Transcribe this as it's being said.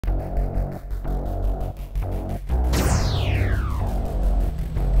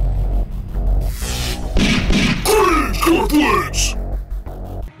shoulder blades!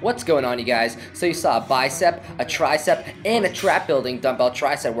 What's going on, you guys? So you saw a bicep, a tricep, and a trap building dumbbell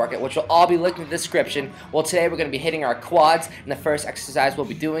tricep workout, which will all be linked in the description. Well, today we're going to be hitting our quads, and the first exercise we'll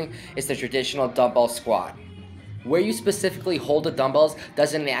be doing is the traditional dumbbell squat. Where you specifically hold the dumbbells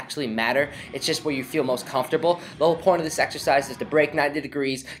doesn't actually matter, it's just where you feel most comfortable. The whole point of this exercise is to break 90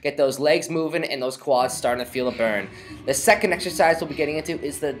 degrees, get those legs moving, and those quads starting to feel a burn. The second exercise we'll be getting into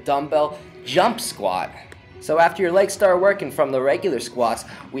is the dumbbell jump squat. So after your legs start working from the regular squats,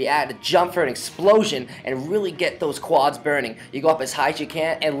 we add a jump for an explosion and really get those quads burning. You go up as high as you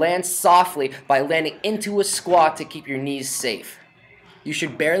can and land softly by landing into a squat to keep your knees safe. You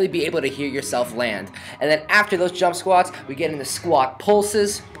should barely be able to hear yourself land. And then after those jump squats, we get into squat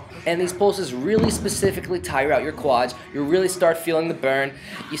pulses. And these pulses really specifically tire out your quads. You really start feeling the burn.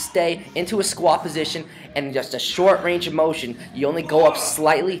 You stay into a squat position and in just a short range of motion, you only go up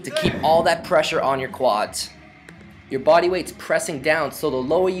slightly to keep all that pressure on your quads. Your body weight's pressing down, so the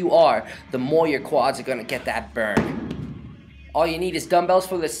lower you are, the more your quads are gonna get that burn. All you need is dumbbells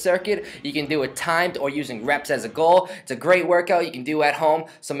for this circuit. You can do it timed or using reps as a goal. It's a great workout you can do at home,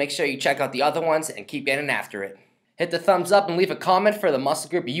 so make sure you check out the other ones and keep getting after it. Hit the thumbs up and leave a comment for the muscle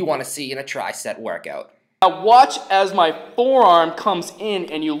group you want to see in a tricep workout. Now watch as my forearm comes in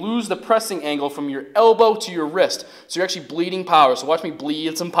and you lose the pressing angle from your elbow to your wrist. So you're actually bleeding power. So watch me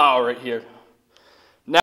bleed some power right here.